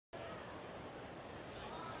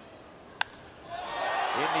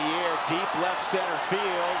in the air, deep left center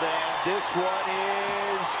field, and this one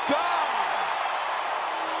is gone.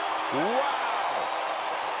 Wow!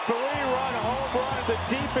 3-run home run, the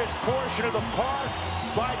deepest portion of the park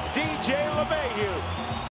by DJ LeMahieu.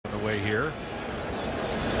 On the way here.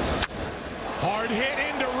 Hard hit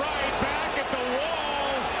into right, back at the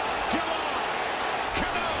wall. Come on.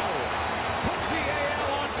 Cano puts the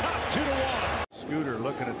AL on top 2-1. Scooter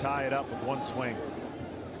looking to tie it up with one swing.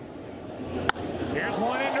 Here's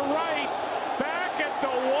one into right. Back at the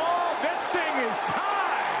wall. This thing is tied.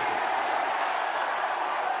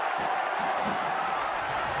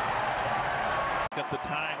 Got the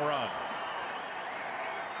tying run.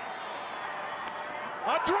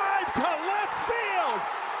 A drive to left field.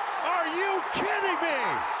 Are you kidding me?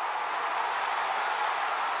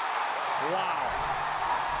 Wow.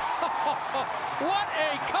 What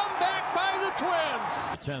a comeback by the Twins.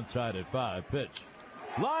 It's inside at 5 pitch.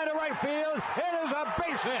 Line to right field. It is a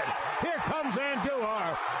base hit. Here comes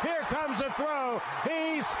Andujar. Here comes the throw.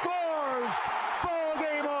 He scores. Ball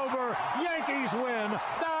game over. Yankees win.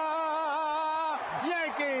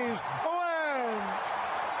 Yankees win.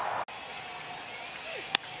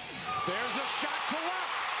 There's a shot to left.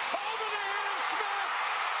 Over the head of Smith.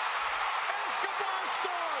 Escobar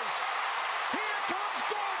scores. Here comes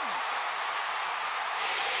Gordon.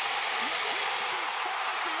 You can't be fun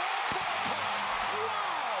at the old ballpark.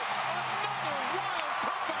 Wow! Another wild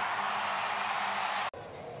comeback.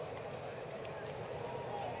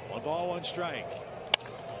 1 ball, 1 strike.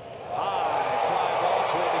 High fly ball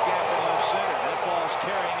toward the gap in left center. That ball's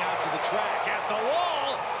carrying out to the track at the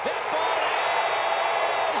wall. That ball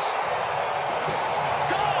is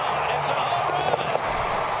gone. It's a home run.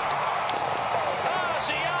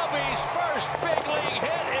 Ozzie first big league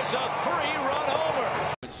hit is a 3-run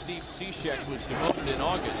homer. When Steve Cishek was demoted in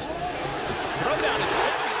August, throw down to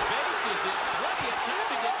second bases in plenty of time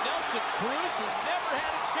to get Nelson Cruz, who never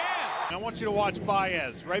had a chance. I want you to watch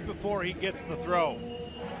Baez right before he gets the throw.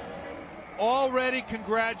 Already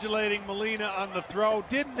congratulating Molina on the throw.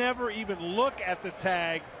 Didn't ever even look at the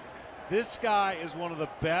tag. This guy is one of the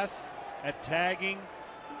best at tagging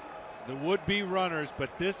the would-be runners,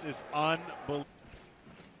 but this is unbelievable.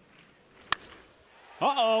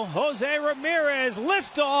 Uh-oh, Jose Ramirez,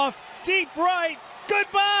 liftoff, deep right,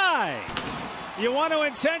 goodbye. You want to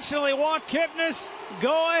intentionally walk Kipnis?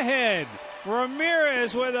 Go ahead.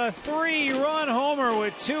 Ramirez with a 3-run homer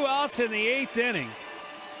with 2 outs in the 8th inning.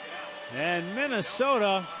 And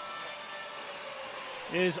Minnesota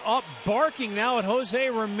is up barking now at Jose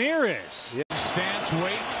Ramirez. Stance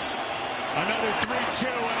waits. Another 3-2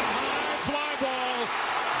 and a